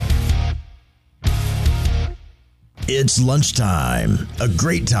It's lunchtime, a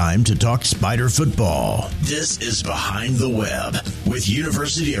great time to talk Spider football. This is Behind the Web with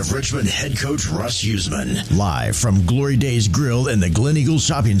University of Richmond head coach Russ Huesman, live from Glory Days Grill in the Glen Eagles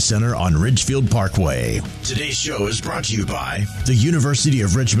Shopping Center on Ridgefield Parkway. Today's show is brought to you by the University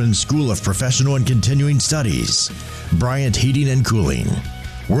of Richmond School of Professional and Continuing Studies, Bryant Heating and Cooling,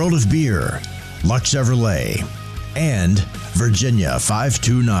 World of Beer, Lux Chevrolet, and Virginia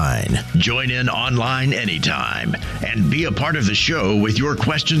 529. Join in online anytime and be a part of the show with your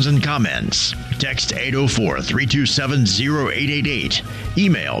questions and comments. Text 804-327-0888.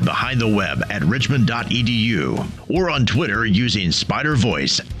 Email behindtheweb@richmond.edu or on Twitter using Spider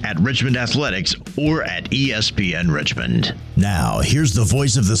Voice at Richmond Athletics or at ESPN Richmond. Now, here's the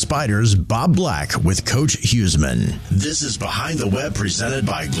voice of the Spiders, Bob Black, with Coach Huesman. This is Behind the Web presented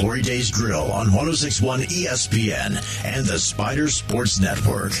by Glory Days Grill on 106.1 ESPN and the Spider Sports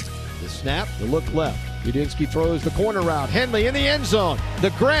Network. The snap, the look left. Udinski throws the corner route. Henley in the end zone.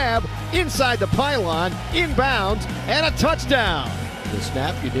 The grab inside the pylon, inbounds, and a touchdown. The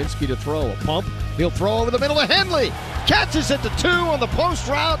snap, Udinski to throw. A pump. He'll throw over the middle to Henley. Catches it to 2 on the post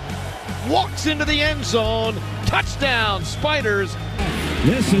route. Walks into the end zone. Touchdown, Spiders.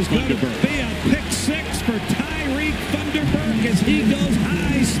 This is going to be a pick six for Tyreek Thunderberg as he goes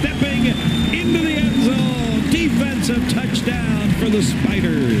high, stepping into the end zone. Defensive touchdown for the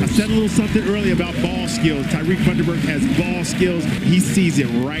Spiders. I said a little something earlier about ball skills. Tyreek Thunderberg has ball skills. He sees it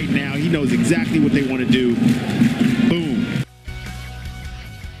right now. He knows exactly what they want to do. Boom.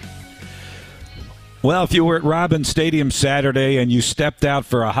 Well, if you were at Robins Stadium Saturday and you stepped out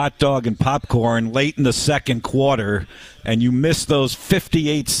for a hot dog and popcorn late in the second quarter and you missed those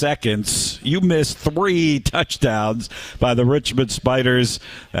 58 seconds, you missed 3 touchdowns by the Richmond Spiders.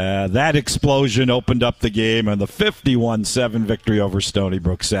 That explosion opened up the game and the 51-7 victory over Stony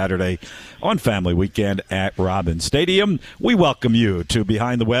Brook Saturday on Family Weekend at Robins Stadium. We welcome you to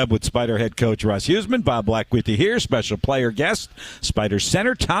Behind the Web with Spider head coach Russ Huesman. Bob Black with you here. Special player guest, Spider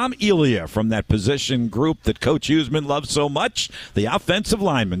center Tom Elia from that position group that Coach Huesman loves so much, the offensive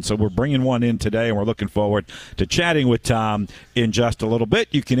lineman. So we're bringing one in today, and we're looking forward to chatting with Tom in just a little bit.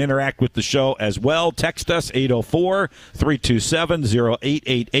 You can interact with the show as well. Text us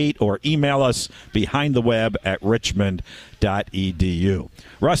 804-327-0888 or email us behindtheweb@richmond.edu.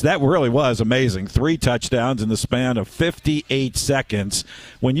 Russ, that really was amazing. 3 touchdowns in the span of 58 seconds.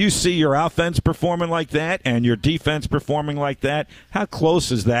 When you see your offense performing like that and your defense performing like that, how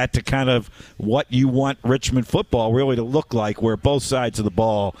close is that to kind of what you want Richmond football really to look like, where both sides of the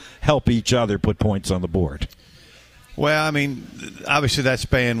ball help each other put points on the board? Well, I mean, obviously that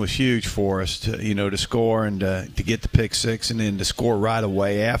span was huge for us to score and to get the pick six and then to score right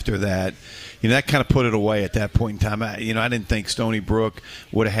away after that. That kind of put it away at that point in time. I didn't think Stony Brook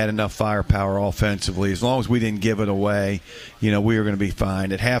would have had enough firepower offensively. As long as we didn't give it away, we were going to be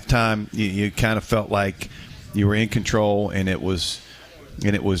fine. At halftime, you kind of felt like you were in control, and it was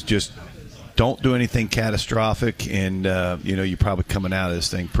just don't do anything catastrophic, and you're probably coming out of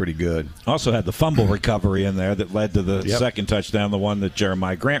this thing pretty good. Also had the fumble recovery in there that led to the second touchdown, the one that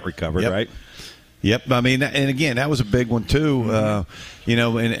Jeremiah Grant recovered, right? Yep. I mean, and again, that was a big one too. And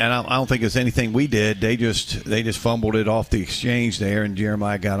I don't think it's anything we did. They just fumbled it off the exchange there, and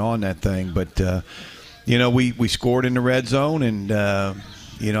Jeremiah got on that thing. But we scored in the red zone, and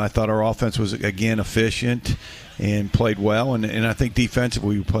I thought our offense was again efficient and played well, and I think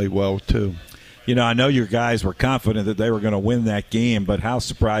defensively we played well too. I know your guys were confident that they were going to win that game, but how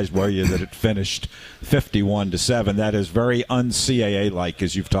surprised were you that it finished 51-7? That is very un-CAA-like,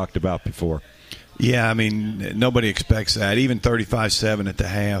 as you've talked about before. Yeah, I mean, nobody expects that. Even 35-7 at the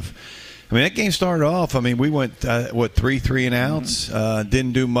half. I mean, that game started off. I mean, we went 3 and outs.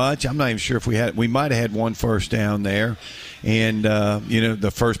 Didn't do much. I'm not even sure if we might have had 1 first down there, and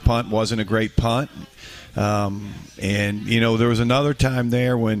the first punt wasn't a great punt. There was another time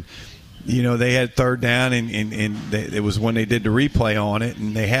there when they had 3rd down, and it was when they did the replay on it,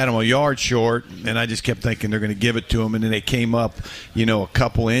 and they had them a yard short, and I just kept thinking they're going to give it to them, and then they came up, a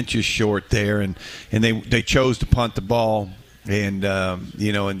couple inches short there, and they chose to punt the ball, and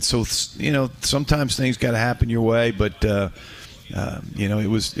and so sometimes things got to happen your way, but it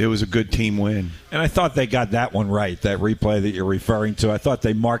was a good team win. And I thought they got that one right, that replay that you're referring to. I thought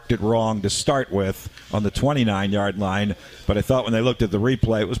they marked it wrong to start with on the 29-yard line, but I thought when they looked at the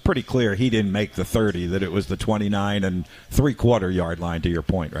replay, it was pretty clear he didn't make the 30, that it was the 29 and 3/4-yard line, to your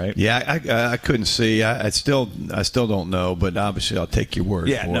point, right? Yeah, I couldn't see. I still don't know, but obviously I'll take your word for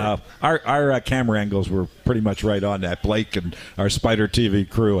it. Yeah, no, our camera angles were pretty much right on that. Blake and our Spider TV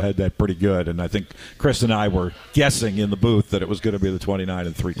crew had that pretty good, and I think Chris and I were guessing in the booth that it was going to be the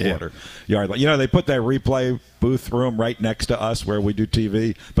 29 3/4 yard line. You know, they put that replay booth room right next to us where we do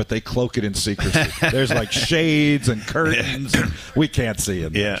TV, but they cloak it in secrecy. There's like shades and curtains, and we can't see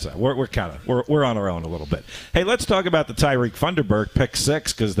it. Yeah. So we're on our own a little bit. Hey, let's talk about the Tyreek Funderburk pick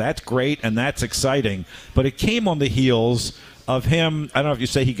 6, because that's great and that's exciting. But it came on the heels of him. I don't know if you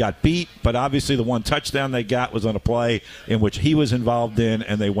say he got beat, but obviously the one touchdown they got was on a play in which he was involved in,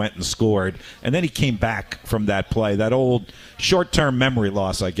 and they went and scored. And then he came back from that play. That old short-term memory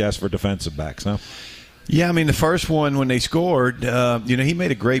loss, I guess, for defensive backs, no? Yeah, I mean, the first one when they scored, he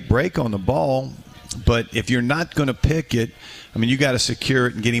made a great break on the ball. But if you're not going to pick it, I mean, you got to secure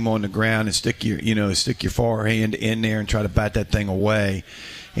it and get him on the ground and stick your forehand in there and try to bat that thing away.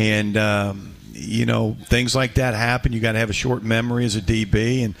 And things like that happen. You got to have a short memory as a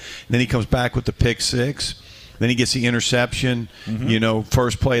DB, and then he comes back with the pick 6. Then he gets the interception.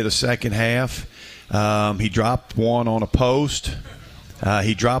 First play of the second half. He dropped one on a post.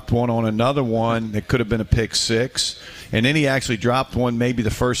 He dropped one on another one that could have been a pick 6. And then he actually dropped one maybe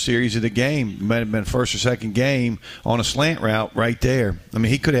the first series of the game. Might have been first or second game on a slant route right there. I mean,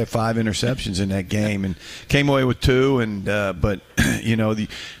 he could have 5 interceptions in that game and came away with 2. But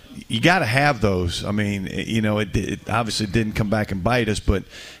you got to have those. I mean, it obviously didn't come back and bite us, but,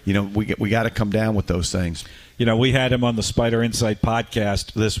 we got to come down with those things. We had him on the Spider Insight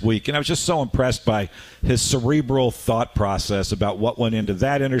podcast this week, and I was just so impressed by his cerebral thought process about what went into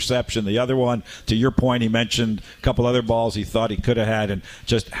that interception, the other one. To your point, he mentioned a couple other balls he thought he could have had, and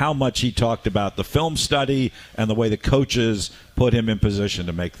just how much he talked about the film study and the way the coaches put him in position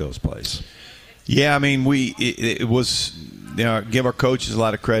to make those plays. Yeah, I mean, it was give our coaches a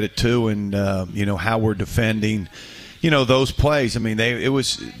lot of credit too, and how we're defending. Those plays. I mean, it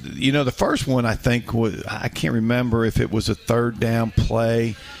was, the first one I think was, I can't remember if it was a third down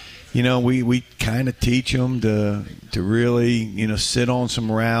play. We kind of teach them to really, sit on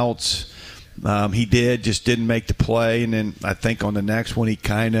some routes. He just didn't make the play. And then I think on the next one, he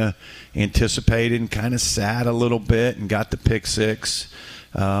kind of anticipated and kind of sat a little bit and got the pick 6.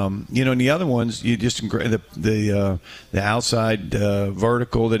 And the other ones, the outside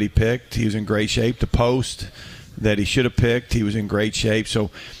vertical that he picked, he was in great shape. The post that he should have picked, he was in great shape. So,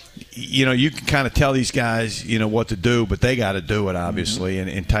 you can kind of tell these guys, what to do, but they got to do it, obviously.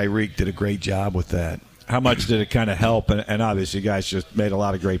 And Tyreek did a great job with that. How much did it kind of help? And obviously, you guys just made a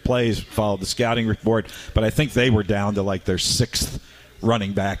lot of great plays, followed the scouting report. But I think they were down to like their 6th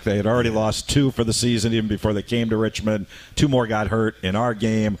running back. They had already lost 2 for the season even before they came to Richmond. 2 more got hurt in our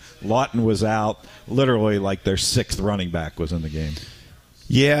game. Lawton was out. Literally like their 6th running back was in the game.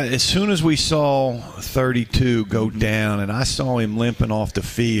 Yeah, as soon as we saw 32 go down, and I saw him limping off the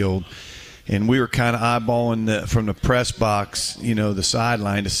field, and we were kind of eyeballing from the press box, the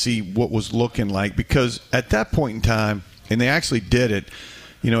sideline to see what was looking like. Because at that point in time, and they actually did it,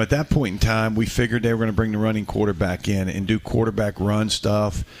 at that point in time, we figured they were going to bring the running quarterback in and do quarterback run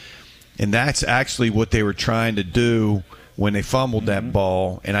stuff. And that's actually what they were trying to do when they fumbled that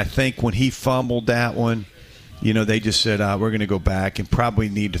ball. And I think when he fumbled that one, they just said, we're going to go back and probably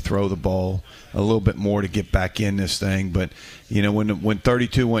need to throw the ball a little bit more to get back in this thing. But, when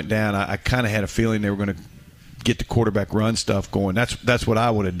 32 went down, I kind of had a feeling they were going to get the quarterback run stuff going. That's what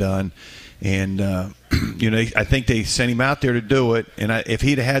I would have done. And, I think they sent him out there to do it. And if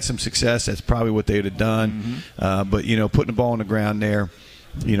he'd have had some success, that's probably what they would have done. But, putting the ball on the ground there,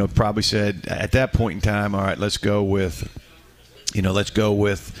 probably said at that point in time, all right, let's go with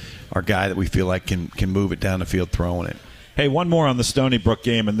our guy that we feel like can move it down the field throwing it. Hey, one more on the Stony Brook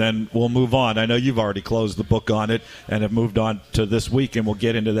game, and then we'll move on. I know you've already closed the book on it and have moved on to this week, and we'll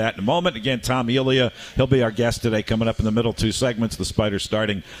get into that in a moment. Again, Tom Elia, he'll be our guest today, coming up in the middle 2 segments, the Spider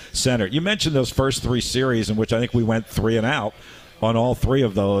starting center. You mentioned those first 3 series in which I think we went 3 and out on all 3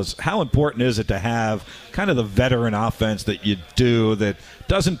 of those. How important is it to have kind of the veteran offense that you do that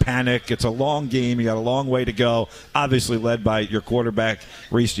doesn't panic? It's a long game. You got a long way to go. Obviously led by your quarterback,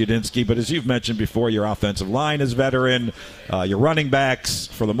 Reese Udinski. But as you've mentioned before, your offensive line is veteran. Your running backs,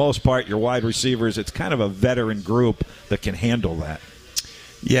 for the most part, your wide receivers. It's kind of a veteran group that can handle that.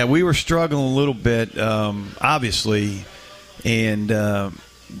 Yeah, we were struggling a little bit, obviously. And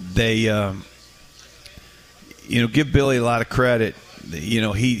they give Billy a lot of credit.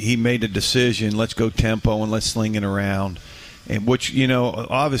 He made a decision, let's go tempo and let's sling it around. And which,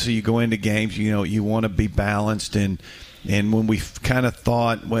 obviously you go into games, you want to be balanced. And when we kind of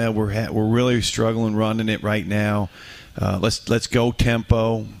thought, well, we're really struggling running it right now, let's go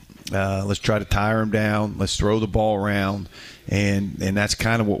tempo. Let's try to tire them down. Let's throw the ball around. And that's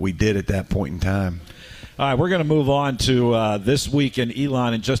kind of what we did at that point in time. All right, we're going to move on to This Week in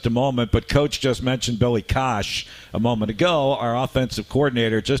Elon in just a moment, but Coach just mentioned Billy Kosh a moment ago, our offensive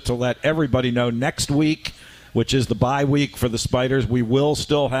coordinator, just to let everybody know next week, which is the bye week for the Spiders, we will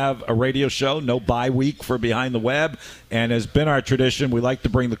still have a radio show, no bye week for Behind the Web, and has been our tradition, we like to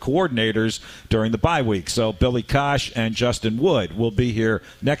bring the coordinators during the bye week. So Billy Kosh and Justin Wood will be here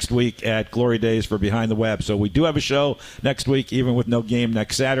next week at Glory Days for Behind the Web. So we do have a show next week, even with no game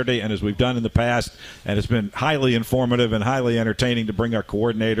next Saturday, and as we've done in the past, and it's been highly informative and highly entertaining to bring our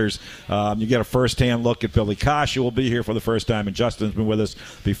coordinators. You get a first-hand look at Billy Kosh, who will be here for the first time, and Justin's been with us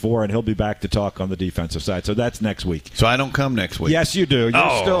before, and he'll be back to talk on the defensive side. So that's next week. So I don't come next week? Yes, you do.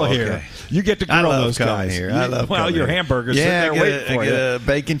 You're still here. Okay. You get to grill those guys. Here. I love well, your hamburgers sitting there waiting for you. A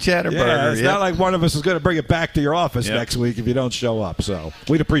bacon cheddar burger. It's not like one of us is going to bring it back to your office next week if you don't show up. So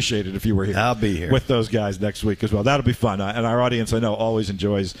we'd appreciate it if you were here. I'll be here with those guys next week as well. That'll be fun. And our audience, I know, always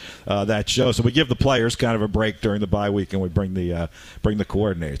enjoys that show. So we give the players kind of a break during the bye week, and we bring the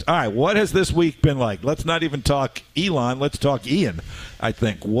coordinators. All right, what has this week been like? Let's not even talk Elon. Let's talk Ian, I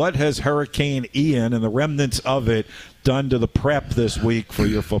think. What has Hurricane Ian and the remnants of it done to the prep this week for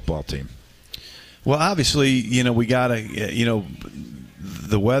your football team? Well, obviously, we got to,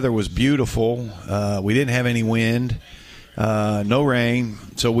 the weather was beautiful. We didn't have any wind, no rain,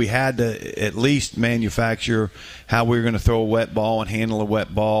 so we had to at least manufacture how we were going to throw a wet ball and handle a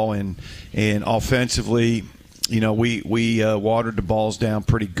wet ball. And offensively, we watered the balls down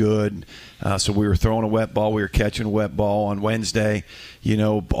pretty good. So we were throwing a wet ball. We were catching a wet ball on Wednesday.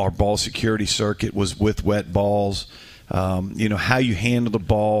 Our ball security circuit was with wet balls. How you handle the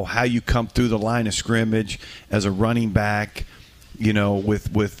ball, how you come through the line of scrimmage as a running back,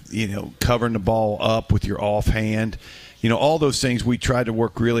 with covering the ball up with your offhand. All those things we tried to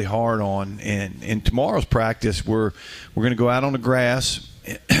work really hard on. And in tomorrow's practice, we're going to go out on the grass.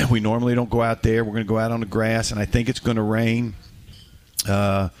 We normally don't go out there. We're going to go out on the grass, and I think it's going to rain.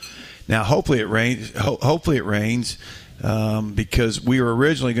 Now, hopefully it rains. Hopefully it rains. Because we were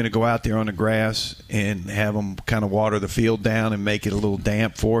originally going to go out there on the grass and have them kind of water the field down and make it a little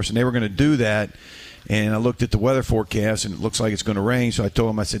damp for us, and they were going to do that. And I looked at the weather forecast, and it looks like it's going to rain. So I told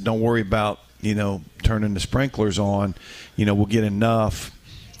them, I said, don't worry about turning the sprinklers on. We'll get enough.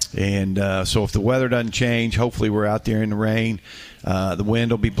 And so if the weather doesn't change, hopefully we're out there in the rain. The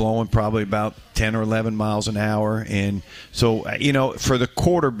wind will be blowing probably about 10 or 11 miles an hour. And so, for the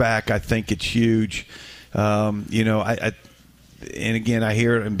quarterback, I think it's huge. And again, I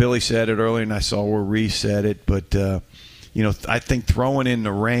hear it, and Billy said it earlier, and I saw where Reese said it, but, I think throwing in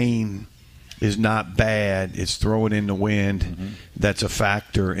the rain is not bad. It's throwing in the wind that's a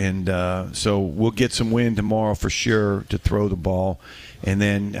factor, and so we'll get some wind tomorrow for sure to throw the ball, and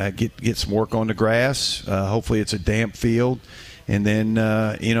then get some work on the grass. Hopefully it's a damp field, and then,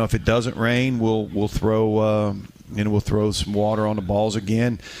 if it doesn't rain, we'll throw we'll throw some water on the balls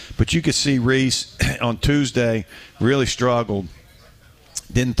again. But you could see Reese on Tuesday really struggled.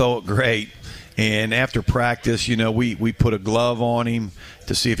 Didn't throw it great. And after practice, we put a glove on him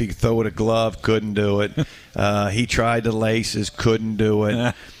to see if he could throw it a glove. Couldn't do it. He tried the laces. Couldn't do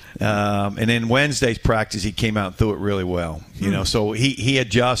it. And then Wednesday's practice, he came out and threw it really well. So he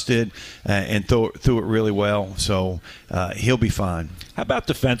adjusted and threw it really well. So he'll be fine. How about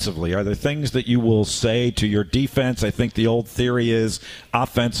defensively? Are there things that you will say to your defense? I think the old theory is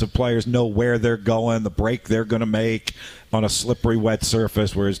offensive players know where they're going, the break they're going to make on a slippery, wet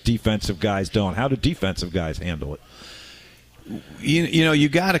surface, whereas defensive guys don't. How do defensive guys handle it? You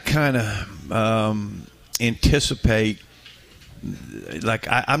got to kind of anticipate. Like,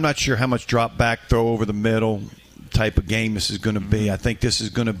 I'm not sure how much drop back, throw over the middle type of game this is going to be. I think this is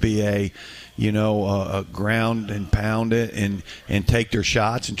going to be a ground and pound it and take their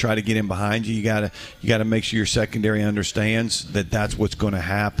shots and try to get in behind you. You got to make sure your secondary understands that that's what's going to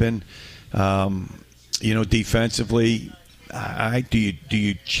happen. Defensively, do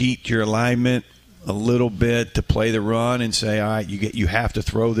you cheat your alignment a little bit to play the run and say, all right, you have to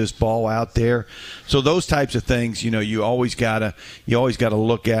throw this ball out there. So those types of things, you always gotta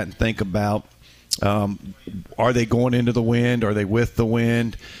look at and think about. Are they going into the wind? Are they with the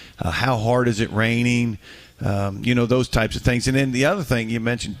wind? How hard is it raining? Those types of things. And then the other thing you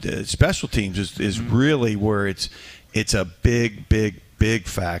mentioned, special teams is really where it's a big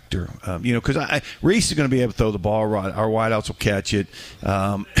factor. Because Reese is going to be able to throw the ball right. Our wideouts will catch it.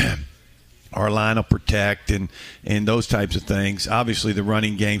 Our line will protect and those types of things. Obviously, the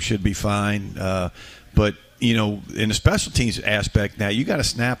running game should be fine. But, in the special teams aspect now, you got to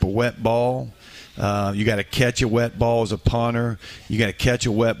snap a wet ball. You got to catch a wet ball as a punter. You got to catch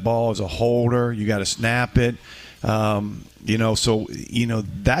a wet ball as a holder. You got to snap it. So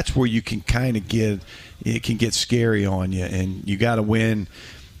that's where you can kind of it can get scary on you, and you got to win.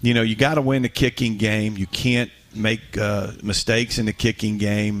 You got to win the kicking game. You can't make mistakes in the kicking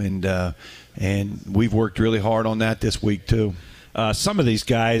game, and we've worked really hard on that this week too. Some of these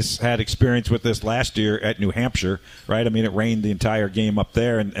guys had experience with this last year at New Hampshire, right? I mean, it rained the entire game up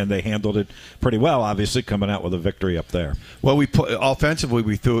there, and they handled it pretty well, obviously, coming out with a victory up there. Well, offensively,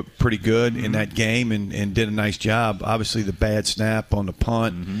 we threw it pretty good in that game and did a nice job. Obviously, the bad snap on the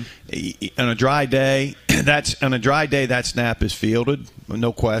punt. On a dry day, that snap is fielded,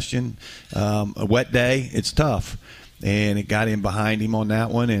 no question. A wet day, it's tough. And it got in behind him on that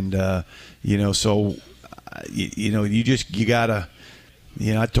one, and, so – you gotta.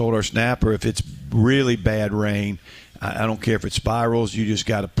 I told our snapper, if it's really bad rain, I don't care if it spirals. You just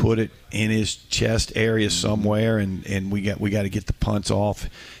got to put it in his chest area somewhere, and we got to get the punts off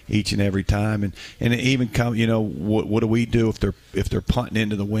each and every time. And it even come. What do we do if they're punting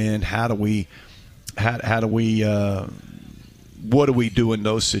into the wind? How do we? What do we do in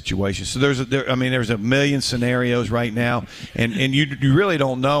those situations? So there's a million scenarios right now, and you really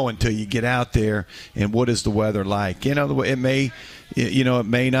don't know until you get out there and what is the weather like. It may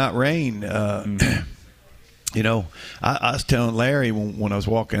not rain. I was telling Larry when I was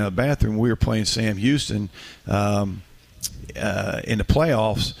walking out of the bathroom, we were playing Sam Houston in the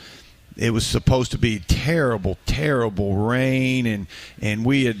playoffs. It was supposed to be terrible, terrible rain, and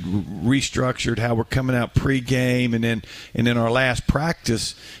we had restructured how we're coming out pregame, and then our last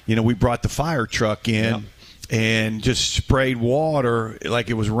practice, we brought the fire truck in and just sprayed water like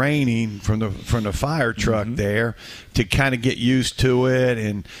it was raining from the fire truck there to kind of get used to it,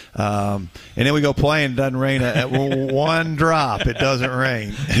 and then we go play and it doesn't rain at one drop. It doesn't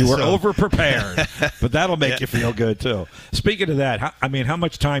rain. You were over prepared, but that'll make you feel good too. Speaking of that, how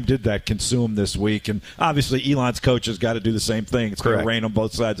much time did that consume this week? And obviously, Elon's coaches got to do the same thing. It's going to rain on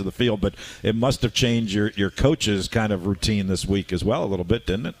both sides of the field, but it must have changed your coach's kind of routine this week as well a little bit,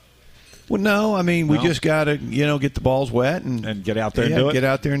 didn't it? Well, no. We just got to, get the balls wet and get out there and do it. Get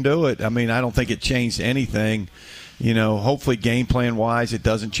out there and do it. I don't think it changed anything. Hopefully game plan wise, it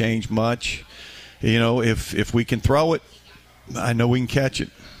doesn't change much. If we can throw it, I know we can catch it.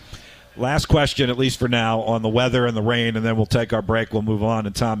 Last question, at least for now, on the weather and the rain, and then we'll take our break. We'll move on,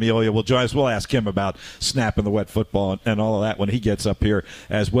 and Tom Elia will join us. We'll ask him about snapping the wet football and all of that when he gets up here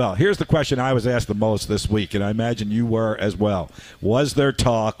as well. Here's the question I was asked the most this week, and I imagine you were as well. Was there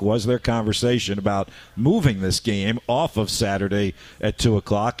talk, was there conversation about moving this game off of Saturday at 2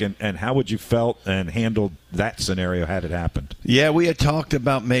 o'clock, and how would you felt and handled that scenario had it happened? Yeah, we had talked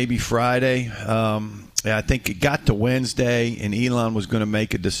about maybe Friday. I think it got to Wednesday, and Elon was going to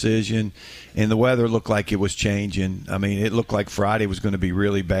make a decision, and the weather looked like it was changing. It looked like Friday was going to be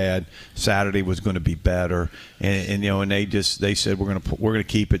really bad, Saturday was going to be better, and they said we're going to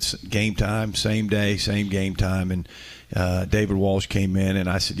keep it game time, same day, same game time, and David Walsh came in, and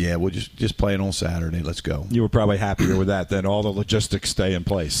I said, yeah, we'll just play it on Saturday. Let's go. You were probably happier with that than all the logistics stay in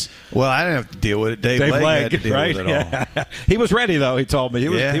place. Well, I didn't have to deal with it. Dave Legg had to deal with it all. He was ready, though, he told me.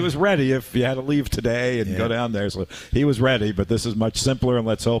 He was ready if you had to leave today and go down there. So he was ready, but this is much simpler, and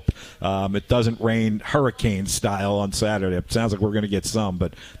let's hope it doesn't rain hurricane style on Saturday. It sounds like we're going to get some,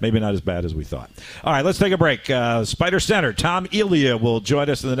 but maybe not as bad as we thought. All right, let's take a break. Spider Center, Tom Elia will join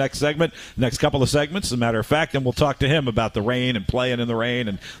us in the next segment, next couple of segments, as a matter of fact, and we'll talk to him about the rain and playing in the rain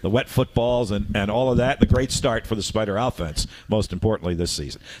and the wet footballs and all of that. The great start for the Spider offense, most importantly this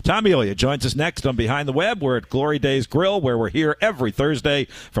season. Tom Elia joins us next on Behind the Web. We're at Glory Days Grill, where we're here every Thursday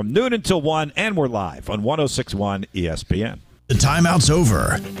from noon until 1, and we're live on 106.1 ESPN. The timeout's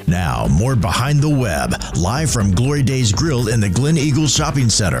over. Now, more Behind the Web, live from Glory Days Grill in the Glen Eagles Shopping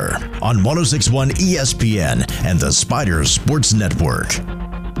Center on 106.1 ESPN and the Spider Sports Network.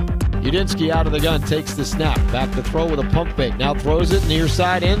 Udinski out of the gun, takes the snap. Back to throw with a pump fake. Now throws it near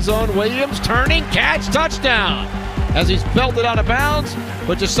side end zone. Williams turning, catch, touchdown. As he's belted out of bounds,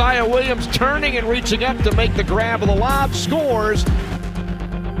 but Josiah Williams turning and reaching up to make the grab of the lob, scores.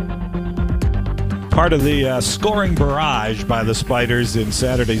 Part of the scoring barrage by the Spiders in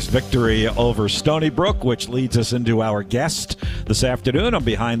Saturday's victory over Stony Brook, which leads us into our guest this afternoon on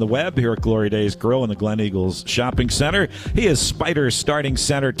Behind the Web here at Glory Days Grill in the Glen Eagles Shopping Center. He is Spiders starting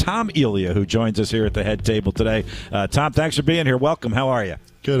center Tom Elia, who joins us here at the head table today. Tom, thanks for being here. Welcome. How are you?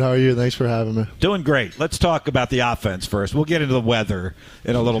 Good. How are you? Thanks for having me. Doing great. Let's talk about the offense first. We'll get into the weather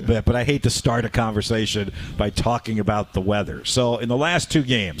in a little bit, but I hate to start a conversation by talking about the weather. So in the last two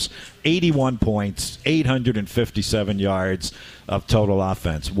games, 81 points, 857 yards of total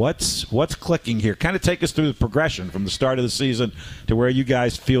offense. What's clicking here? Kind of take us through the progression from the start of the season to where you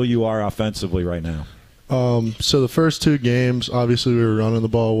guys feel you are offensively right now. So the first 2 games, obviously we were running the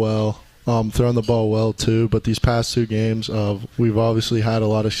ball well, throwing the ball well too, but these past 2 games, we've obviously had a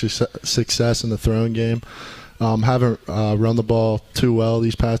lot of success in the throwing game. Haven't run the ball too well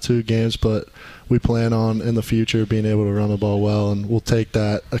these past 2 games, but we plan on in the future being able to run the ball well, and we'll take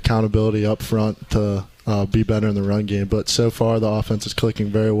that accountability up front to be better in the run game. But so far the offense is clicking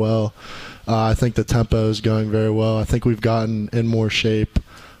very well. I think the tempo is going very well. I think we've gotten in more shape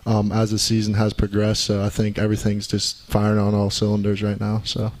as the season has progressed, so I think everything's just firing on all cylinders right now.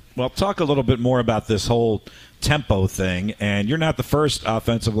 So, well, talk a little bit more about this whole tempo thing, and you're not the first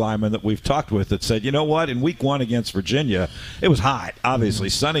offensive lineman that we've talked with that said, you know what, in week 1 against Virginia, it was hot, obviously,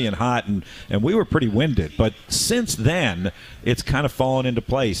 sunny and hot, and we were pretty winded. But since then, it's kind of fallen into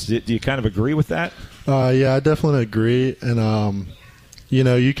place. Do you kind of agree with that? Yeah, I definitely agree, and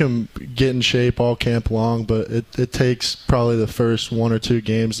you can get in shape all camp long, but it takes probably the first 1 or 2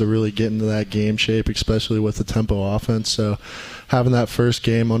 games to really get into that game shape, especially with the tempo offense. So having that first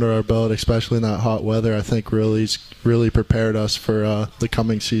game under our belt, especially in that hot weather, I think really prepared us for the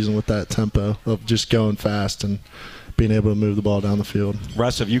coming season with that tempo of just going fast and being able to move the ball down the field.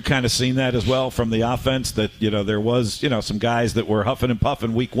 Russ, have you kind of seen that as well from the offense, that there was some guys that were huffing and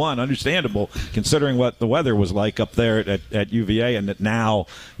puffing week 1, understandable considering what the weather was like up there at UVA, and that now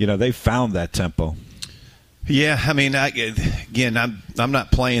they've found that tempo? Yeah, I mean, I'm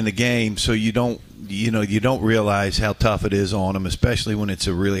not playing the game, so you don't realize how tough it is on them, especially when it's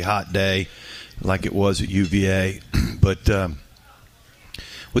a really hot day like it was at UVA. But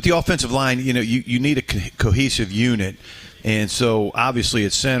with the offensive line, you need a cohesive unit. And so, obviously,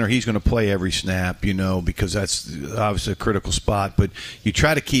 at center, he's going to play every snap, because that's obviously a critical spot. But you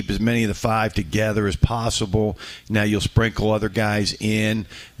try to keep as many of the 5 together as possible. Now, you'll sprinkle other guys in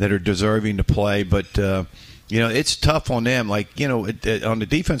that are deserving to play. But, it's tough on them. Like, on the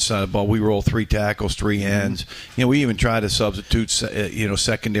defense side of the ball, we roll 3 tackles, 3 ends. We even try to substitute,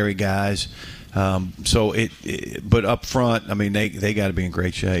 secondary guys. But up front, I mean, they got to be in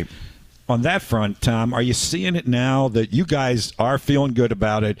great shape. On that front, Tom, are you seeing it now that you guys are feeling good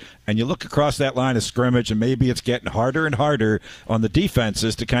about it, and you look across that line of scrimmage and maybe it's getting harder and harder on the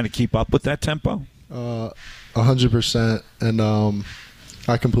defenses to kind of keep up with that tempo? 100%, and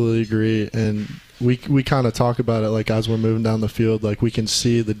I completely agree. And we kind of talk about it like as we're moving down the field, like we can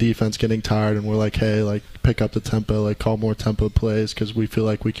see the defense getting tired, and we're like, hey, like pick up the tempo, like call more tempo plays, because we feel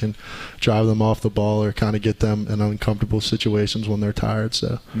like we can drive them off the ball or kind of get them in uncomfortable situations when they're tired.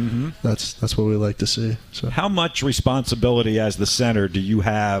 So that's what we like to see. So how much responsibility as the center do you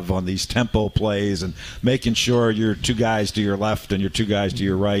have on these tempo plays and making sure your 2 guys to your left and your 2 guys to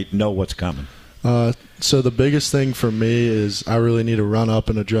your right know what's coming? So the biggest thing for me is I really need to run up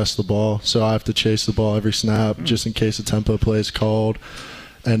and address the ball. So I have to chase the ball every snap just in case a tempo play is called.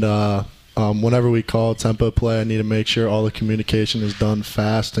 And whenever we call a tempo play, I need to make sure all the communication is done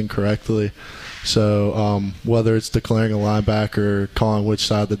fast and correctly. So whether it's declaring a linebacker or calling which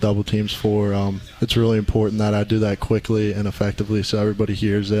side the double team's for, it's really important that I do that quickly and effectively so everybody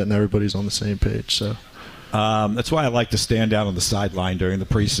hears it and everybody's on the same page. So. That's why I like to stand down on the sideline during the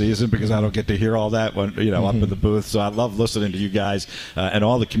preseason, because I don't get to hear all that when up in the booth. So I love listening to you guys and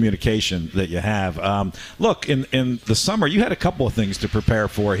all the communication that you have. Look, in the summer, you had a couple of things to prepare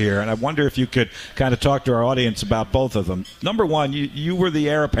for here, and I wonder if you could kind of talk to our audience about both of them. Number one, you were the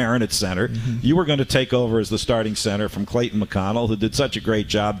heir apparent at center. You were going to take over as the starting center from Clayton McConnell, who did such a great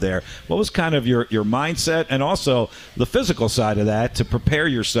job there. What was kind of your mindset and also the physical side of that to prepare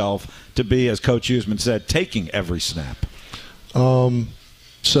yourself to be, as Coach Huseman said, taking every snap?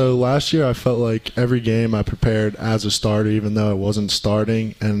 So last year I felt like every game I prepared as a starter, even though I wasn't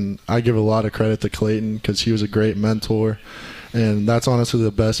starting. And I give a lot of credit to Clayton because he was a great mentor. And that's honestly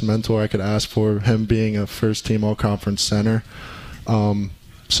the best mentor I could ask for, him being a first-team all-conference center.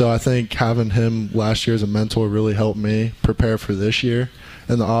 So I think having him last year as a mentor really helped me prepare for this year.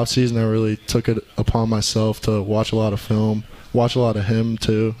 In the offseason, I really took it upon myself to watch a lot of film, watch a lot of him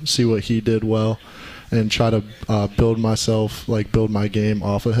too, see what he did well, and try to build my game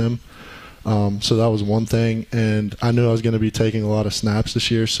off of him. So that was one thing, and I knew I was going to be taking a lot of snaps this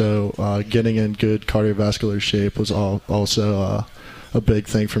year, so getting in good cardiovascular shape was also a big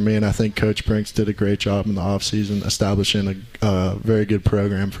thing for me, and I think Coach Brinks did a great job in the offseason establishing a very good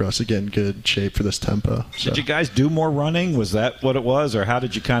program for us to get in good shape for this tempo. So. Did you guys do more running? Was that what it was, or how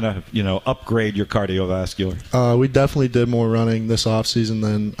did you kind of upgrade your cardiovascular? We definitely did more running this offseason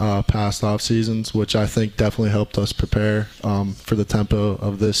than past off seasons, which I think definitely helped us prepare for the tempo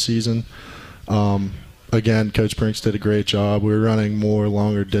of this season. Again, Coach Brinks did a great job. We were running more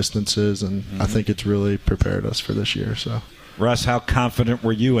longer distances, and I think it's really prepared us for this year. So. Russ, how confident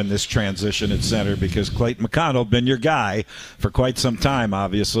were you in this transition at center? Because Clayton McConnell been your guy for quite some time,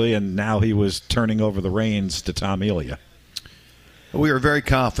 obviously, and now he was turning over the reins to Tom Elia. We were very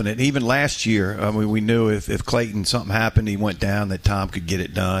confident. Even last year, we knew if Clayton, something happened, he went down, that Tom could get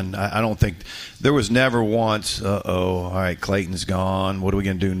it done. I don't think there was never once, all right, Clayton's gone. What are we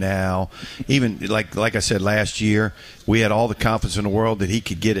going to do now? Even like I said last year, we had all the confidence in the world that he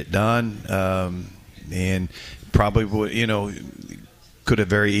could get it done, and probably would, could have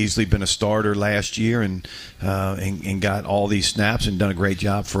very easily been a starter last year and got all these snaps and done a great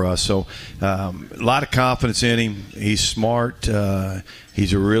job for us. So a lot of confidence in him. He's smart.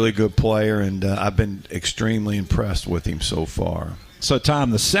 He's a really good player, and I've been extremely impressed with him so far. So, Tom,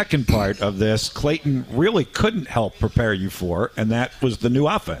 the second part of this, Clayton really couldn't help prepare you for, and that was the new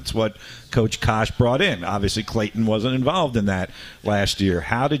offense, what Coach Kosh brought in. Obviously, Clayton wasn't involved in that last year.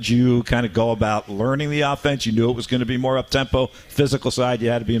 How did you kind of go about learning the offense? You knew it was going to be more up-tempo, physical side, you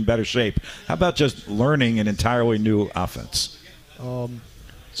had to be in better shape. How about just learning an entirely new offense?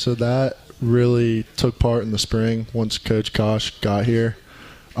 So that really took part in the spring once Coach Kosh got here.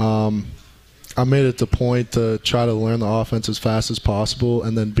 I made it the point to try to learn the offense as fast as possible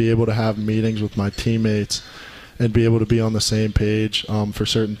and then be able to have meetings with my teammates and be able to be on the same page for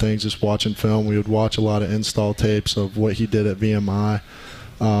certain things. Just watching film, we would watch a lot of install tapes of what he did at VMI,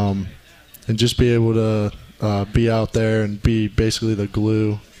 and just be able to be out there and be basically the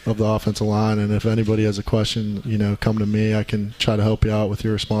glue of the offensive line. And if anybody has a question, come to me. I can try to help you out with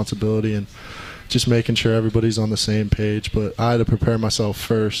your responsibility and just making sure everybody's on the same page. But I had to prepare myself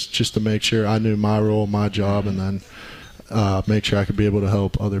first just to make sure I knew my role, my job, and then make sure I could be able to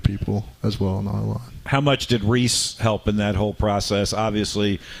help other people as well in the line. How much did Reese help in that whole process?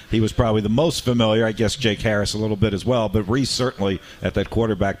 Obviously, he was probably the most familiar. I guess Jake Harris a little bit as well, but Reese certainly at that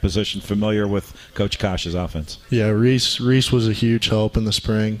quarterback position familiar with Coach Kosh's offense. Yeah, Reese was a huge help in the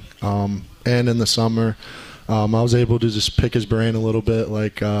spring and in the summer. I was able to just pick his brain a little bit,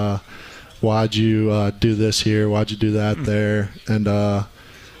 like why'd you do this here? Why'd you do that there? And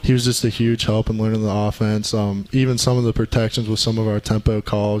he was just a huge help in learning the offense. Even some of the protections with some of our tempo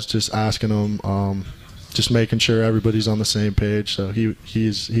calls, just asking him, just making sure everybody's on the same page. So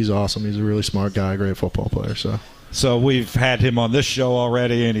he's awesome. He's a really smart guy, great football player. So we've had him on this show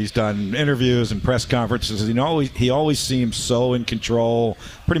already, and he's done interviews and press conferences. He always seems so in control,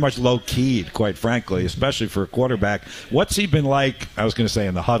 pretty much low-keyed, quite frankly, especially for a quarterback. What's he been like, I was going to say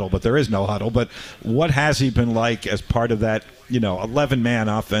in the huddle, but there is no huddle, but what has he been like as part of that 11-man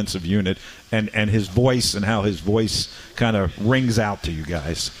offensive unit and his voice and how his voice kind of rings out to you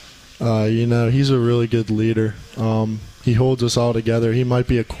guys? He's a really good leader. He holds us all together. He might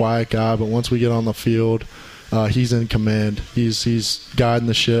be a quiet guy, but once we get on the field, he's in command. He's guiding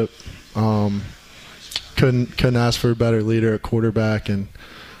the ship. Couldn't ask for a better leader at quarterback, and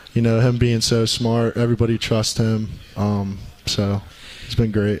him being so smart, everybody trusts him. So it's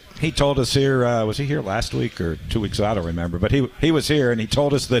been great. He told us here, was he here last week or 2 weeks ago? I don't remember. But he was here, and he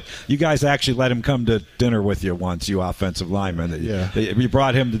told us that you guys actually let him come to dinner with you once, you offensive linemen. You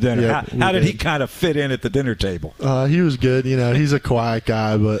brought him to dinner. Yeah, how did he kind of fit in at the dinner table? He was good. He's a quiet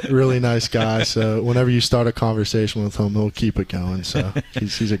guy, but really nice guy. So whenever you start a conversation with him, he'll keep it going. So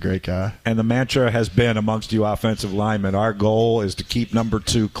he's a great guy. And the mantra has been amongst you offensive linemen, our goal is to keep number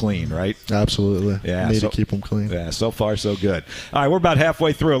 2 clean, right? Absolutely. Yeah, Need to keep them clean. Yeah, so far so good. All right, we're about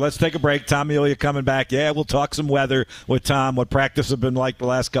halfway through. Let's take a break. Tom Elia coming back. Yeah, we'll talk some weather with Tom, what practice has been like the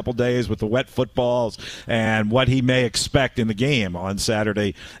last couple days with the wet footballs, and what he may expect in the game on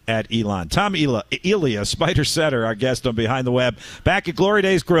Saturday at Elon. Tom Elia, Spider Center, our guest on Behind the Web, back at Glory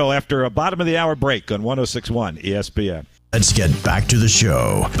Days Grill after a bottom-of-the-hour break on 106.1 ESPN. Let's get back to the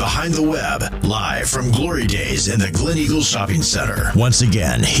show. Behind the Web, live from Glory Days in the Glen Eagle Shopping Center. Once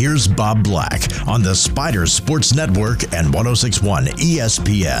again, here's Bob Black on the Spider Sports Network and 106.1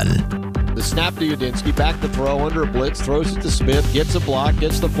 ESPN. The snap to Udinski, back to throw, under a blitz, throws it to Smith, gets a block,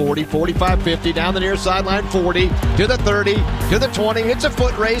 gets the 40, 45, 50, down the near sideline, 40, to the 30, to the 20, it's a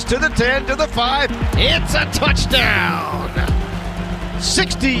foot race, to the 10, to the 5, it's a touchdown!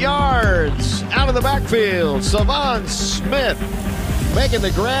 60 yards out of the backfield. Savon Smith making the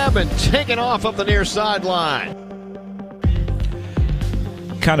grab and taking off up the near sideline.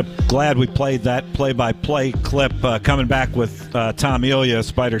 Kind of glad we played that play-by-play clip coming back with Tom Elia,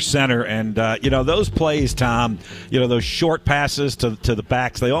 Spider Center. And, those plays, Tom, those short passes to the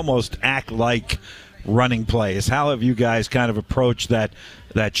backs, they almost act like running plays. How have you guys kind of approached that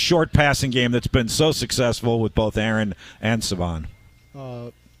short passing game that's been so successful with both Aaron and Savon?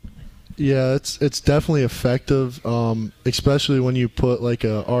 Yeah, it's definitely effective, especially when you put like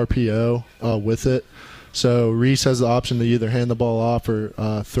a RPO with it. So Reese has the option to either hand the ball off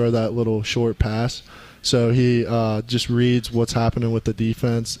or throw that little short pass. So he just reads what's happening with the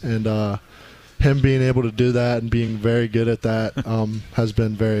defense, and him being able to do that and being very good at that has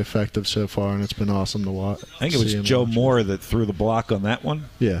been very effective so far, and it's been awesome to watch. I think it was Joe Moore that threw the block on that one.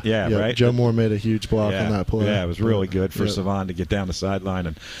 Yeah, right? Joe Moore made a huge block on that play. Yeah, it was really good for Savon to get down the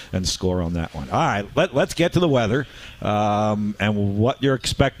sideline and score on that one. All right, let's get to the weather and what you're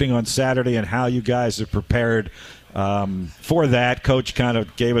expecting on Saturday and how you guys are prepared for that. Coach kind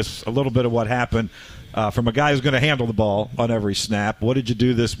of gave us a little bit of what happened. From a guy who's going to handle the ball on every snap, what did you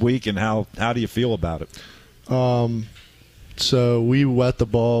do this week, and how do you feel about it? So we wet the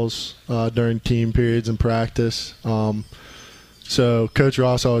balls during team periods in practice. So Coach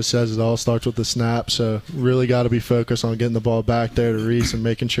Ross always says it all starts with the snap, so really got to be focused on getting the ball back there to Reese and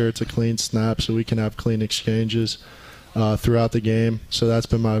making sure it's a clean snap so we can have clean exchanges throughout the game. So that's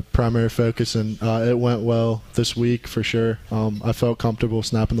been my primary focus, and it went well this week for sure. I felt comfortable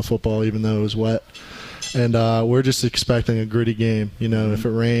snapping the football even though it was wet. And we're just expecting a gritty game. If it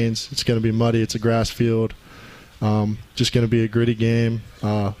rains, it's going to be muddy. It's a grass field. Just going to be a gritty game.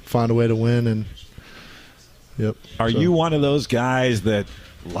 Find a way to win. And yep. Are you one of those guys that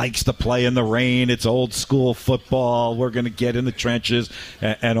likes to play in the rain? It's old school football. We're going to get in the trenches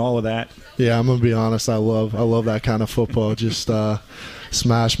and all of that. Yeah, I'm going to be honest. I love that kind of football. Just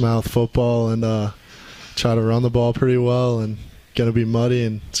smash mouth football and try to run the ball pretty well, and going to be muddy,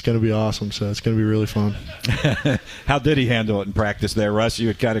 and it's going to be awesome, so it's going to be really fun. How did he handle it in practice there, Russ? You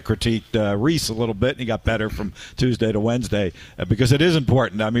had kind of critiqued Reese a little bit, and he got better from Tuesday to Wednesday because it is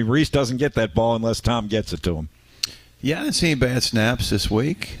important. I mean, Reese doesn't get that ball unless Tom gets it to him. Yeah, I didn't see any bad snaps this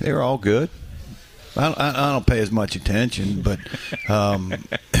week. They were all good. I don't pay as much attention, but to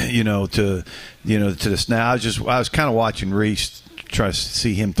the snap, I was kind of watching Reese try to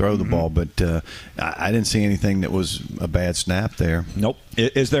see him throw the ball, but I didn't see anything that was a bad snap there. Nope.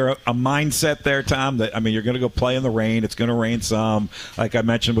 Is there a mindset there, Tom, that, you're going to go play in the rain. It's going to rain some. Like I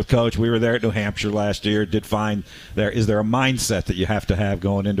mentioned with Coach, we were there at New Hampshire last year, did fine there. Is there a mindset that you have to have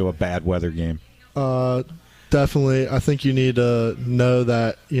going into a bad weather game? Definitely. I think you need to know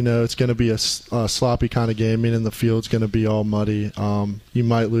that, it's going to be a sloppy kind of game, meaning the field's going to be all muddy. You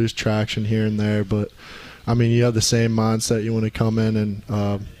might lose traction here and there, but you have the same mindset. You want to come in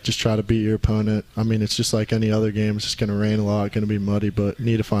and just try to beat your opponent. It's just like any other game. It's just going to rain a lot, going to be muddy, but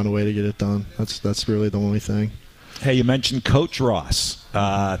need to find a way to get it done. That's really the only thing. Hey, you mentioned Coach Ross.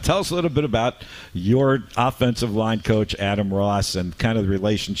 Tell us a little bit about your offensive line coach, Adam Ross, and kind of the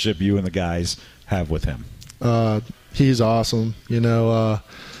relationship you and the guys have with him. He's awesome.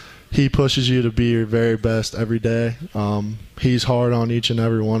 He pushes you to be your very best every day. He's hard on each and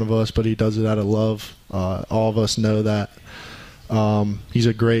every one of us, but he does it out of love. All of us know that. He's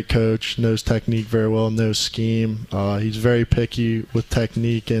a great coach, knows technique very well, knows scheme. He's very picky with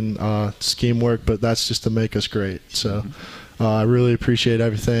technique and scheme work, but that's just to make us great. So I really appreciate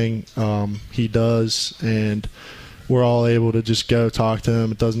everything he does, and we're all able to just go talk to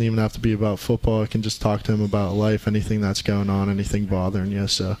him. It doesn't even have to be about football. I can just talk to him about life, anything that's going on, anything bothering you.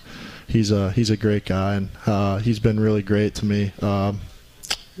 So he's a great guy, and he's been really great to me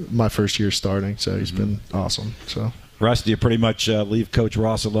my first year starting. So he's been awesome. So Russ, do you pretty much leave Coach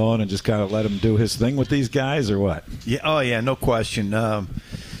Ross alone and just kind of let him do his thing with these guys, or what? Yeah. Oh, yeah, no question.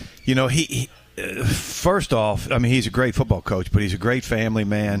 He first off, he's a great football coach, but he's a great family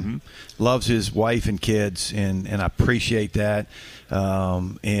man, loves his wife and kids, and I appreciate that.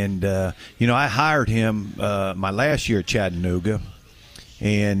 I hired him my last year at Chattanooga,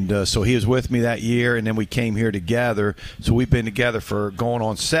 and so he was with me that year, and then we came here together. So we've been together for going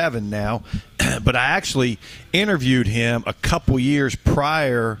on 7 now. But I actually interviewed him a couple years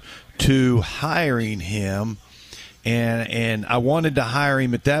prior to hiring him. And I wanted to hire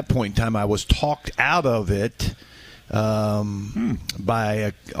him at that point in time. I was talked out of it by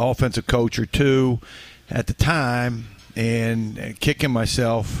an offensive coach or two at the time, and kicking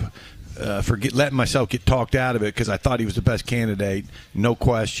myself for letting myself get talked out of it because I thought he was the best candidate, no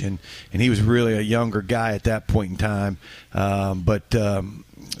question. And he was really a younger guy at that point in time. But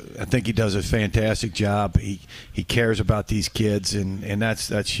I think he does a fantastic job. He cares about these kids, and that's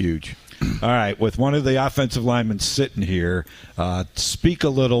huge. All right, with one of the offensive linemen sitting here, speak a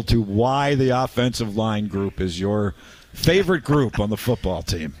little to why the offensive line group is your favorite group on the football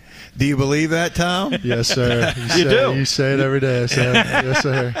team. Do you believe that, Tom? Yes, sir. You say it every day, sir. Yes,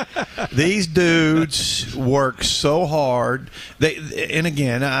 sir. These dudes work so hard. And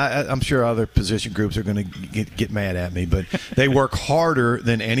again, I'm sure other position groups are going to get mad at me, but they work harder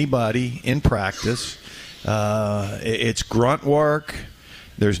than anybody in practice. It's grunt work.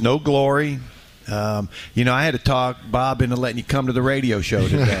 There's no glory. I had to talk Bob into letting you come to the radio show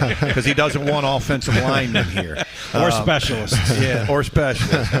today because he doesn't want offensive linemen here. Or specialists. Yeah, or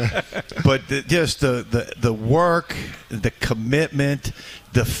specialists. But just the work, the commitment,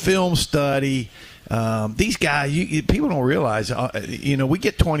 the film study. These guys, people don't realize, we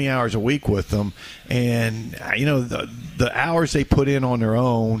get 20 hours a week with them, and, the hours they put in on their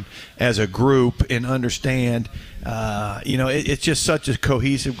own as a group and understand, it's just such a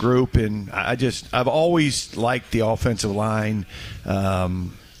cohesive group, and I've always liked the offensive line.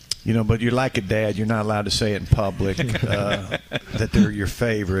 But you're like a dad. You're not allowed to say it in public that they're your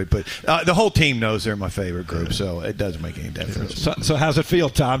favorite. But the whole team knows they're my favorite group, so it doesn't make any difference. So how's it feel,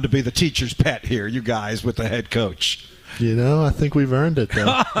 Tom, to be the teacher's pet here, you guys, with the head coach? I think we've earned it,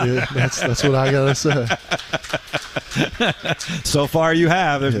 though. That's what I got to say. So far you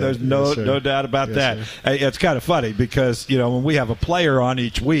have. There's no doubt about that. Sir. Hey, it's kind of funny because, when we have a player on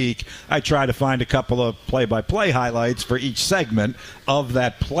each week, I try to find a couple of play-by-play highlights for each segment of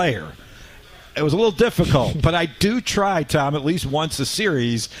that player. It was a little difficult, but I do try, Tom, at least once a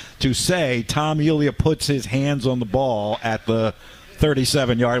series to say Tom Elia puts his hands on the ball at the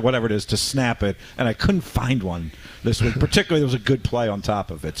 37-yard, whatever it is, to snap it, and I couldn't find one this week. Particularly, there was a good play on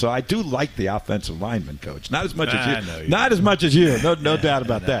top of it. So I do like the offensive lineman, Coach. Not as much as you. Not as much as you. No doubt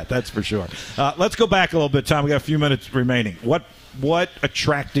about that. That's for sure. Let's go back a little bit, Tom. We got a few minutes remaining. What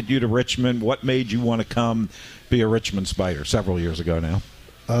attracted you to Richmond? What made you want to come be a Richmond Spider several years ago now?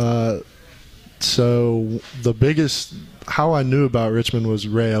 So the biggest how I knew about Richmond was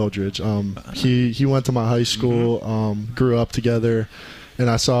Ray Eldridge. He went to my high school, grew up together, and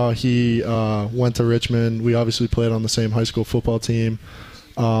I saw he went to Richmond. We obviously played on the same high school football team.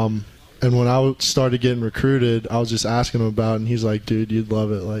 And when I started getting recruited, I was just asking him about it, and he's like, dude, you'd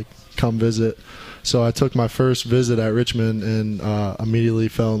love it. Like, come visit. So I took my first visit at Richmond and immediately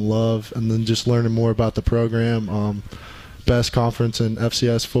fell in love, and then just learning more about the program. Best conference in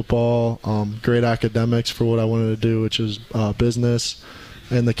FCS football, great academics for what I wanted to do, which is business,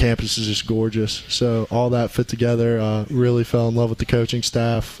 and the campus is just gorgeous. So all that fit together, really fell in love with the coaching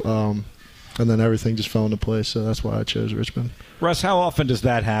staff, and then everything just fell into place. So that's why I chose Richmond. Russ, how often does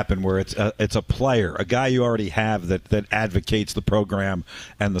that happen where it's a player, a guy you already have that advocates the program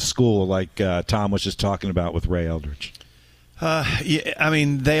and the school, like Tom was just talking about with Ray Eldridge? Yeah, I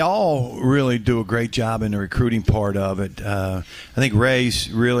mean, they all really do a great job in the recruiting part of it. I think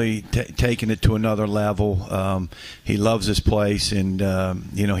Ray's really taken it to another level. He loves this place, and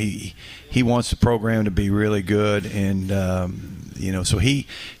he wants the program to be really good, and so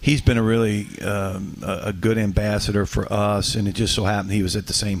he's been a really a good ambassador for us. And it just so happened he was at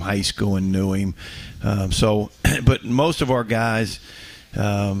the same high school and knew him. But most of our guys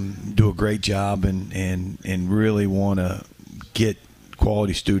do a great job and really want to get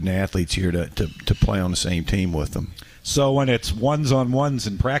quality student athletes here to play on the same team with them. So when it's ones-on-ones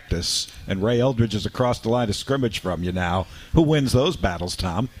in practice and Ray Eldridge is across the line of scrimmage from you now, who wins those battles,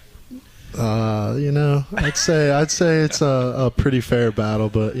 Tom? I'd say it's a pretty fair battle,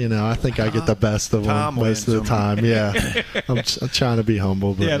 but I think I get the best of them most of the time. Yeah, I'm trying to be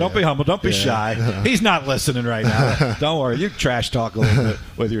humble. But don't be humble. Don't be shy. He's not listening right now. Don't worry. You trash talk a little bit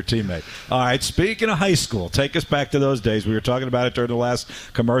with your teammate. All right. Speaking of high school, take us back to those days. We were talking about it during the last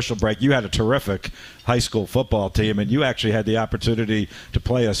commercial break. You had a terrific high school football team, and you actually had the opportunity to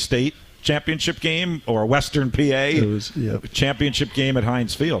play a state championship game or Western PA championship game at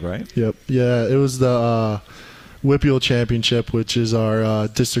Heinz Field, right? Yep. Yeah, it was the WPIAL Championship, which is our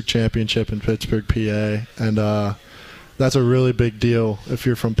district championship in Pittsburgh, PA, and that's a really big deal if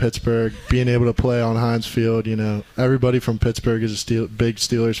you're from Pittsburgh. Being able to play on Heinz Field, everybody from Pittsburgh is a big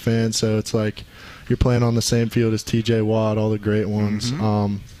Steelers fan, so it's like you're playing on the same field as T.J. Watt, all the great ones,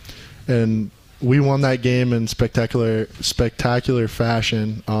 and we won that game in spectacular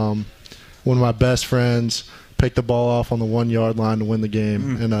fashion. One of my best friends picked the ball off on the 1-yard line to win the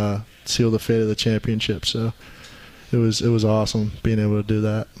game and seal the fate of the championship. So it was awesome being able to do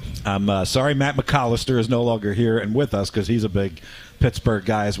that. I'm sorry Matt McAllister is no longer here and with us because he's a big Pittsburgh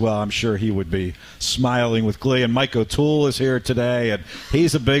guy as well. I'm sure he would be smiling with glee. And Mike O'Toole is here today, and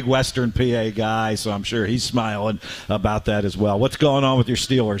he's a big Western PA guy, so I'm sure he's smiling about that as well. What's going on with your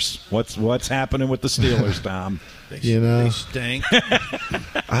Steelers? What's happening with the Steelers, Tom? They stink.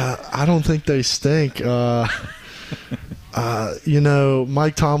 I don't think they stink.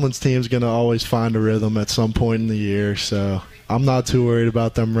 Mike Tomlin's team's going to always find a rhythm at some point in the year, so I'm not too worried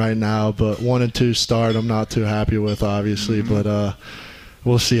about them right now. But 1-2 start, I'm not too happy with, obviously. But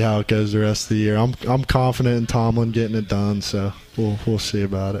we'll see how it goes the rest of the year. I'm confident in Tomlin getting it done, so we'll see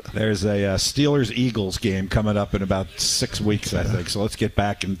about it. There's a Steelers-Eagles game coming up in about 6 weeks, I think. So let's get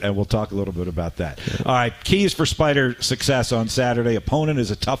back and we'll talk a little bit about that. Yeah. All right, keys for Spider success on Saturday. Opponent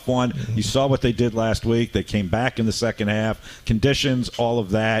is a tough one. Mm-hmm. You saw what they did last week. They came back in the second half. Conditions, all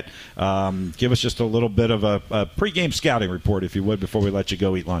of that. Give us just a little bit of a pregame scouting report, if you would, before we let you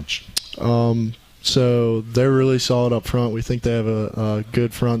go eat lunch. So they're really solid up front. We think they have a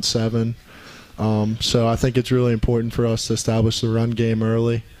good front seven. So I think it's really important for us to establish the run game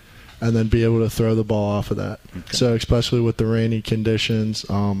early and then be able to throw the ball off of that. Okay. So especially with the rainy conditions,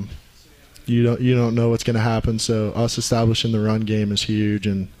 you don't know what's going to happen. So us establishing the run game is huge,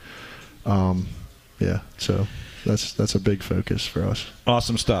 and so that's a big focus for us.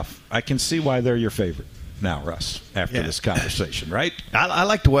 Awesome stuff. I can see why they're your favorite now, Russ, after this conversation, right? I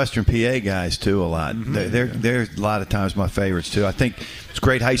like the Western PA guys, too, a lot. Mm-hmm. They're a lot of times my favorites, too. I think it's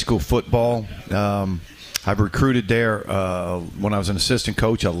great high school football. I've recruited there when I was an assistant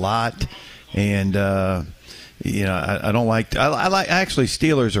coach a lot. And, I don't like – actually,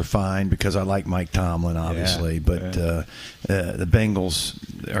 Steelers are fine because I like Mike Tomlin, obviously. But the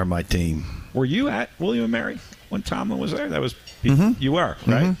Bengals are my team. Were you at William & Mary when Tomlin was there? That was you were,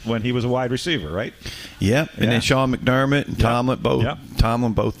 right? Mm-hmm. When he was a wide receiver, right? Yep. And then Sean McDermott and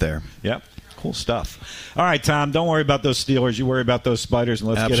Tomlin both there. Yep. Cool stuff. All right, Tom, don't worry about those Steelers. You worry about those Spiders, and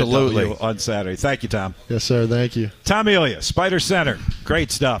let's get a W on Saturday. Thank you, Tom. Yes, sir. Thank you. Tom Elia, Spider Center.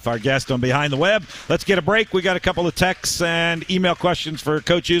 Great stuff. Our guest on Behind the Web. Let's get a break. We got a couple of texts and email questions for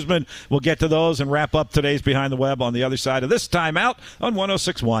Coach Huseman. We'll get to those and wrap up today's Behind the Web on the other side of this timeout on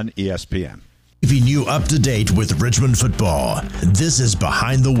 106.1 ESPN. Keeping you up to date with Richmond football. This is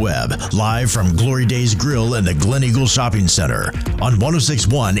Behind the Web, live from Glory Days Grill in the Glen Eagle Shopping Center on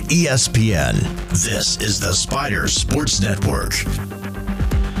 106.1 ESPN. This is the Spider Sports Network.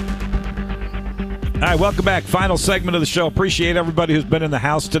 All right, welcome back. Final segment of the show. Appreciate everybody who's been in the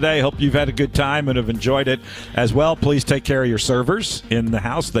house today. Hope you've had a good time and have enjoyed it as well. Please take care of your servers in the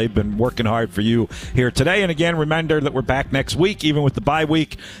house. They've been working hard for you here today. And again, reminder that we're back next week, even with the bye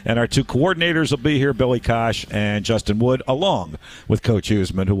week. And our two coordinators will be here, Billy Kosh and Justin Wood, along with Coach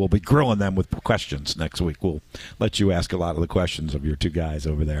Huseman, who will be grilling them with questions next week. We'll let you ask a lot of the questions of your two guys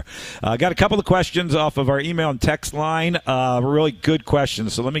over there. Got a couple of questions off of our email and text line. Really good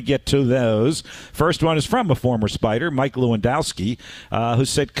questions, so let me get to those. First one is from a former Spider, Mike Lewandowski, who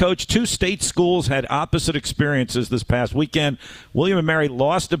said, Coach, two state schools had opposite experiences this past weekend. William & Mary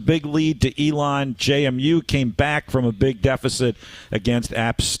lost a big lead to Elon. JMU came back from a big deficit against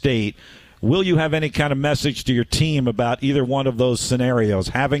App State. Will you have any kind of message to your team about either one of those scenarios,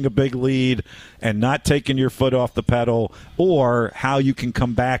 having a big lead and not taking your foot off the pedal, or how you can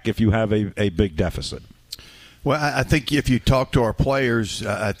come back if you have a big deficit? Well, I think if you talk to our players,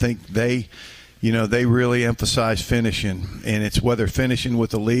 I think they really emphasize finishing, and it's whether finishing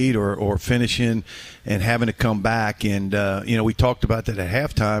with a lead or finishing and having to come back. And, we talked about that at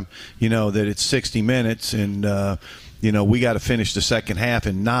halftime, that it's 60 minutes and, we got to finish the second half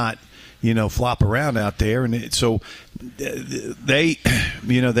and not, flop around out there. And so they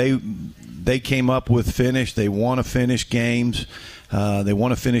came up with finish. They want to finish games. They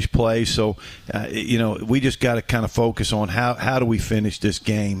want to finish plays. So, we just got to kind of focus on how do we finish this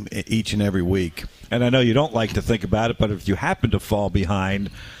game each and every week. And I know you don't like to think about it, but if you happen to fall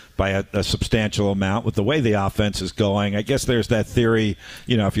behind by a substantial amount with the way the offense is going, I guess there's that theory,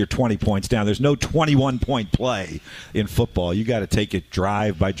 if you're 20 points down, there's no 21-point play in football. You got to take it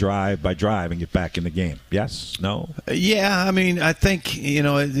drive by drive by drive and get back in the game. Yes? No? Yeah, I mean, I think,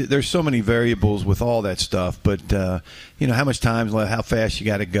 there's so many variables with all that stuff, but, how much time, how fast you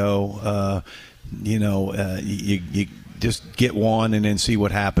got to go, you just get one and then see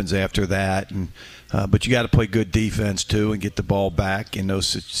what happens after that. And but you got to play good defense too and get the ball back in those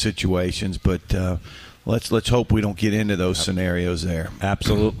situations. But let's hope we don't get into those scenarios there.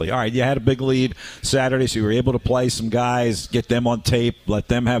 Absolutely. All right, you had a big lead Saturday, so you were able to play some guys, get them on tape, let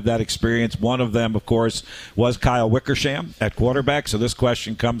them have that experience. One of them, of course, was Kyle Wickersham at quarterback. So this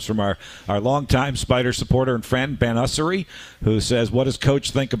question comes from our longtime Spider supporter and friend, Ben Ussery, who says, what does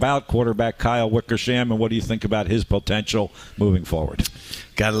Coach think about quarterback Kyle Wickersham, and what do you think about his potential moving forward?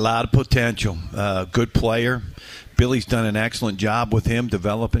 Got a lot of potential. Good player. Billy's done an excellent job with him,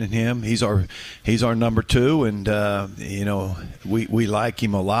 developing him. He's our number two, and we like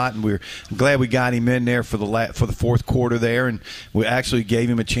him a lot, and we're glad we got him in there for the fourth quarter there, and we actually gave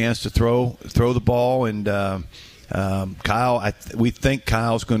him a chance to throw the ball. And Kyle, we think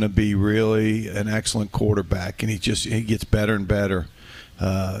Kyle's going to be really an excellent quarterback, and he gets better and better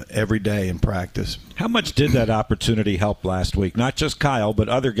every day in practice. How much did that opportunity help last week? Not just Kyle, but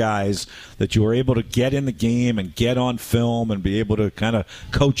other guys that you were able to get in the game and get on film and be able to kind of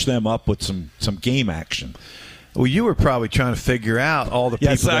coach them up with some game action? Well, you were probably trying to figure out all the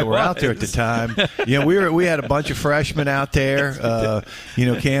people that were out there at the time. We had a bunch of freshmen out there.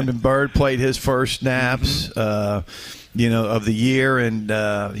 Camden Bird played his first snaps. Of the year, and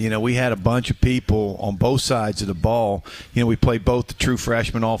we had a bunch of people on both sides of the ball. We played both the true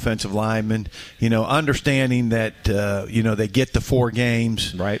freshman offensive linemen. Understanding that they get the 4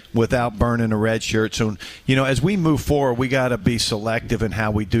 games right without burning a red shirt. So as we move forward, we got to be selective in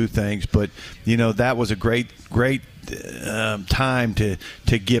how we do things. But that was a great time to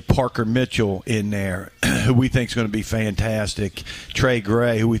get Parker Mitchell in there, who we think is going to be fantastic. Trey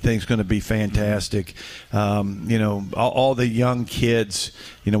Gray, who we think is going to be fantastic. All the young kids,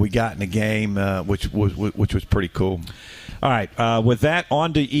 we got in the game, which was pretty cool. All right, with that,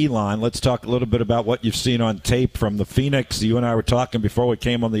 on to Elon. Let's talk a little bit about what you've seen on tape from the Phoenix. You and I were talking before we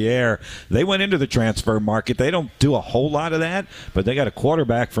came on the air. They went into the transfer market. They don't do a whole lot of that, but they got a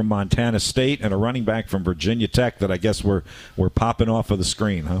quarterback from Montana State and a running back from Virginia Tech that I guess we're popping off of the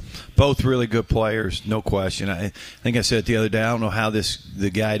screen, huh? Both really good players, no question. I think I said the other day, I don't know how the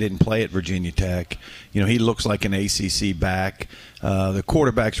guy didn't play at Virginia Tech. He looks like an ACC back. The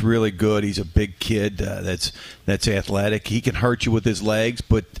quarterback's really good. He's a big kid that's athletic. He can hurt you with his legs,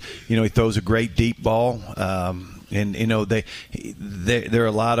 but he throws a great deep ball. And they're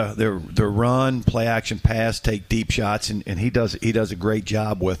a lot of their run, play action, pass, take deep shots, and he does a great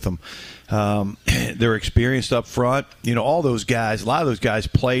job with them. They're experienced up front. All those guys, a lot of those guys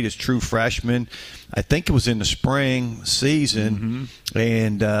played as true freshmen. I think it was in the spring season,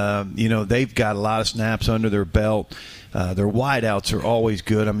 and they've got a lot of snaps under their belt. Their wideouts are always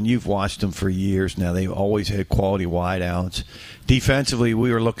good. I mean, you've watched them for years now. They've always had quality wideouts. Defensively,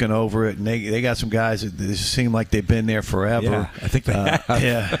 we were looking over it, and they got some guys that seem like they've been there forever. Yeah, I think they have.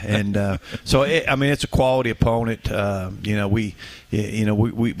 Yeah, and so it's a quality opponent. We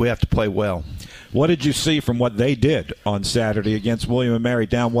have to play well. What did you see from what they did on Saturday against William & Mary?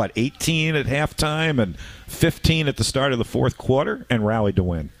 Down 18 at halftime and 15 at the start of the fourth quarter, and rallied to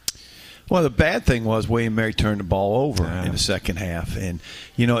win. Well, the bad thing was William & Mary turned the ball over in the second half. And,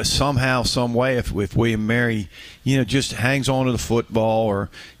 somehow, some way, if William & Mary, just hangs on to the football or,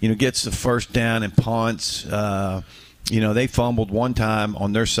 gets the first down and punts, they fumbled one time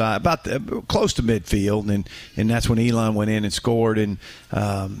on their side, about close to midfield, and that's when Elon went in and scored. And,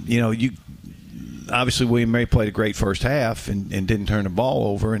 obviously, William & Mary played a great first half and didn't turn the ball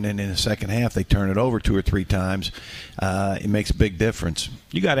over. And then in the second half, they turn it over 2 or 3 times. It makes a big difference.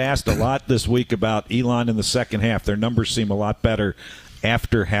 You got asked a lot this week about Elon in the second half. Their numbers seem a lot better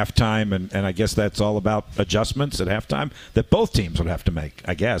after halftime, and I guess that's all about adjustments at halftime that both teams would have to make,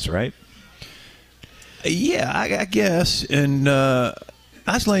 I guess, right? Yeah, I guess. And I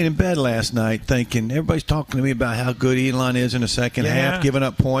was laying in bed last night thinking, everybody's talking to me about how good Elon is in the second half, giving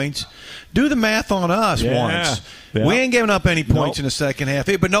up points. Do the math on us once. Yeah. We ain't giving up any points in the second half,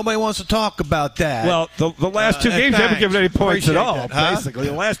 but nobody wants to talk about that. Well, the last 2 games, you haven't given any points at all, basically.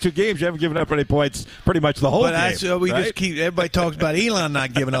 The last 2 games, you haven't given up any points pretty much the whole game. Just keep, everybody talks about Elon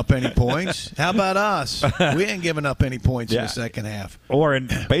not giving up any points. How about us? We ain't giving up any points in the second half. Or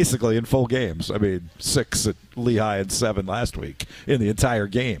basically in full games. I mean, 6 at Lehigh and 7 last week in the entire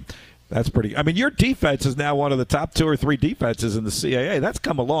game. That's pretty. I mean, your defense is now one of the top 2 or 3 defenses in the CAA. That's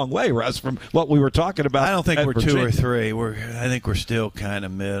come a long way, Russ, from what we were talking about. I don't think we're Virginia. 2 or 3. I think we're still kind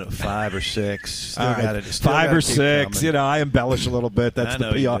of mid 5 or 6. Still right. got it. 5 or 6. I embellish a little bit. That's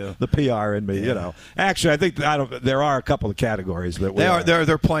the PR in me. Yeah. Actually, I think there are a couple of categories that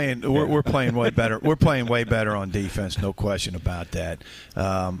they're playing. We're playing way better. We're playing way better on defense. No question about that.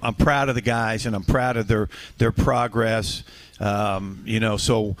 I'm proud of the guys, and I'm proud of their progress.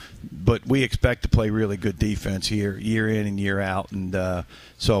 But we expect to play really good defense here, year in and year out, and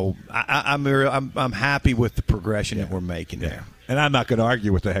so I'm happy with the progression that we're making there. And I'm not going to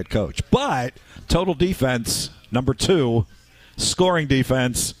argue with the head coach, but total defense number 2, scoring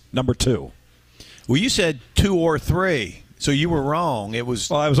defense number 2. Well, you said 2 or 3. So you were wrong. It was.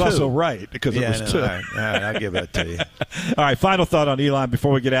 Well, I was 2. also right because it was 2. All right, I'll give that to you. All right, final thought on Elon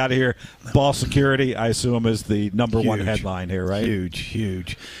before we get out of here. Ball security, I assume, is the number 1 headline here, right?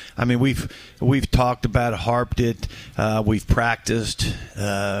 Huge. I mean, we've talked about it, harped it. We've practiced.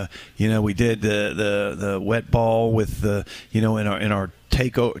 We did the wet ball with in our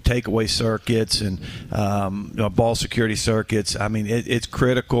takeaway circuits and ball security circuits. I mean, it's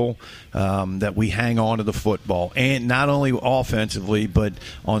critical that we hang on to the football, and not only offensively but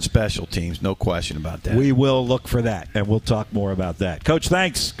on special teams. No question about that. We will look for that, and we'll talk more about that. Coach,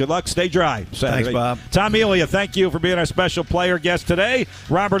 thanks. Good luck. Stay dry Saturday. Thanks, Bob. Tom Elia, thank you for being our special player guest today.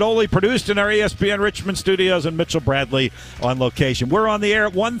 Robert Oley produced in our ESPN Richmond studios, and Mitchell Bradley on location. We're on the air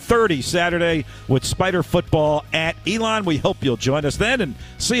at 1:30 Saturday with Spider Football at Elon. We hope you'll join us then, and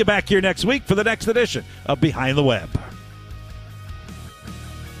see you back here next week for the next edition of Behind the Web.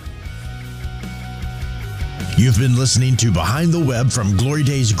 You've been listening to Behind the Web from Glory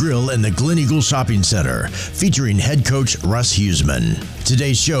Days Grill in the Glen Eagle Shopping Center, featuring head coach Russ Huesman.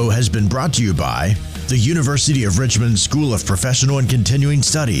 Today's show has been brought to you by the University of Richmond School of Professional and Continuing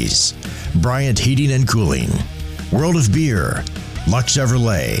Studies, Bryant Heating and Cooling, World of Beer, Lux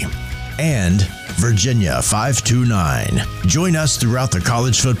Chevrolet, and Virginia 529. Join us throughout the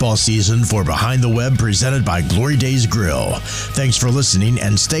college football season for Behind the Web presented by Glory Days Grill. Thanks for listening,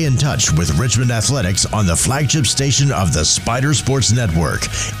 and stay in touch with Richmond Athletics on the flagship station of the Spider Sports Network,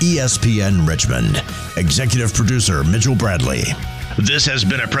 ESPN Richmond. Executive producer Mitchell Bradley. This has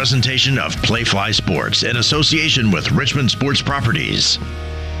been a presentation of Playfly Sports in association with Richmond Sports Properties.